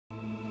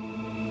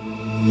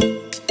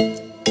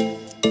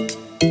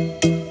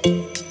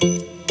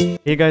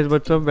Hey guys,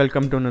 what's up?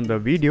 Welcome to another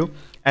video,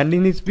 and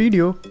in this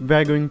video we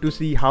are going to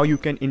see how you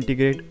can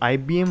integrate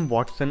IBM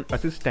Watson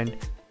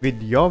Assistant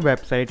with your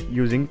website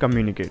using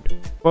Kommunicate.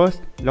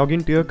 First, log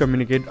into your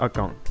Kommunicate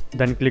account,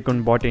 then click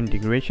on bot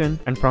integration,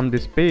 and from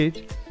this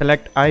page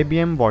select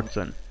IBM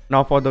Watson.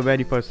 Now for the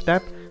very first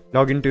step,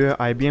 log into your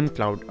IBM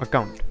Cloud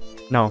account.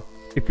 Now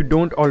if you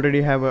don't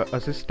already have an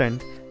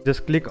assistant,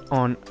 just click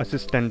on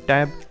Assistant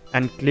tab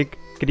and click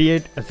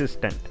Create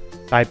Assistant.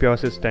 Type your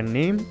assistant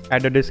name,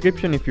 add a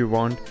description if you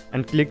want,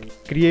 and click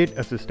Create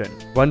Assistant.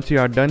 Once you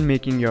are done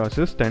making your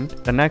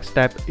assistant, the next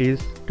step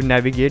is to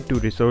navigate to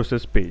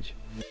Resources page.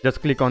 Just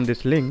click on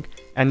this link,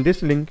 and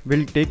this link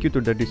will take you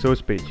to the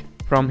resource page.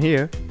 From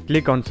here,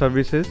 click on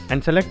Services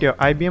and select your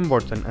IBM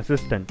Watson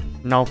Assistant.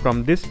 Now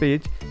from this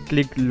page,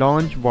 click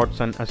Launch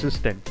Watson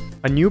Assistant.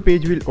 A new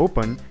page will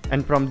open,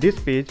 and from this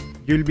page,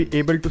 you will be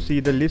able to see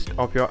the list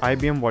of your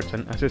IBM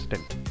Watson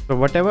Assistant. So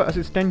whatever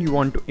assistant you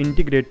want to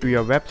integrate to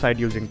your website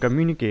using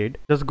Kommunicate,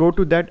 just go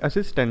to that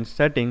assistant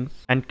settings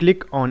and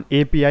click on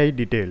API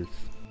details.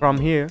 From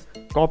here,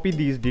 copy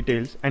these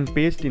details and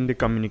paste in the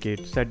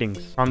Kommunicate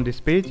settings. From this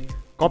page,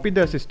 copy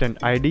the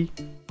assistant ID,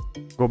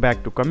 go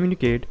back to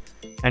Kommunicate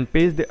and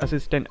paste the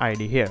assistant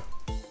ID here.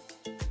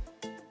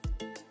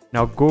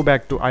 Now go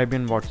back to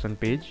IBM Watson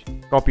page,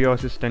 copy your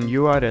assistant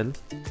URL,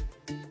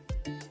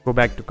 go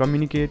back to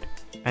Kommunicate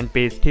and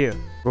paste here.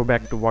 Go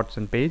back to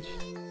Watson page,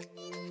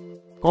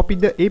 copy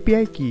the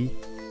API key.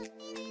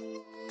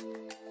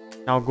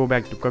 Now go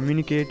back to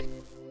Kommunicate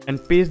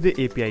and paste the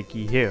API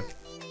key here.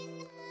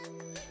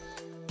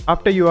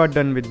 After you are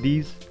done with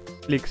these,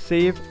 click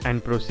Save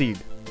and Proceed.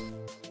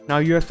 Now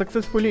you have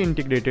successfully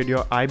integrated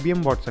your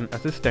IBM Watson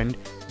Assistant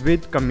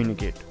with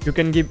Kommunicate. You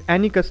can give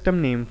any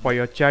custom name for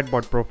your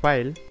chatbot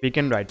profile. We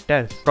can write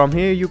test. From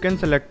here you can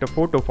select a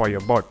photo for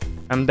your bot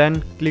and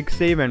then click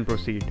Save and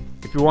Proceed.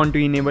 If you want to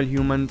enable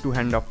human to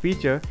hand off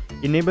feature,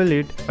 enable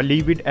it or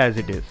leave it as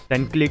it is.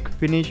 Then click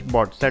Finish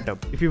Bot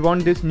Setup. If you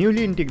want this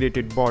newly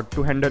integrated bot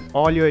to handle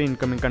all your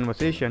incoming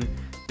conversation,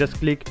 just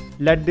click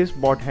Let this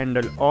bot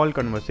handle all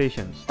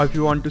conversations. Or if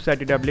you want to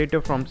set it up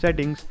later from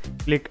settings,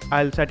 click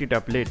I'll set it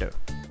up later.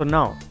 So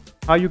now,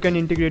 how you can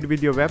integrate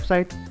with your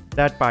website?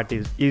 That part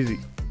is easy.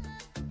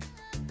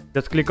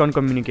 Just click on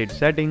Kommunicate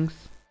settings,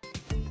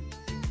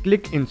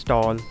 click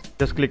Install,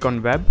 just click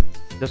on Web,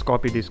 just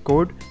copy this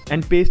code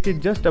and paste it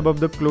just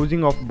above the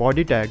closing of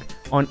body tag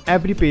on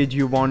every page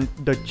you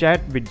want the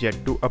chat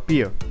widget to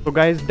appear. So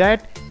guys,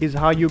 that is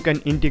how you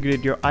can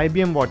integrate your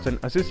IBM Watson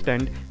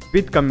Assistant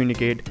with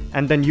Kommunicate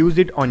and then use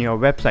it on your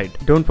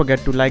website. Don't forget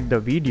to like the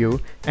video,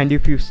 and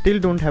if you still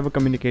don't have a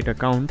Kommunicate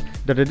account,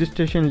 the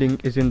registration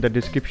link is in the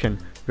description.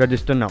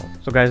 Register now.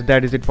 So guys,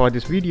 that is it for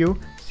this video.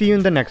 See you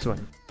in the next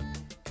one.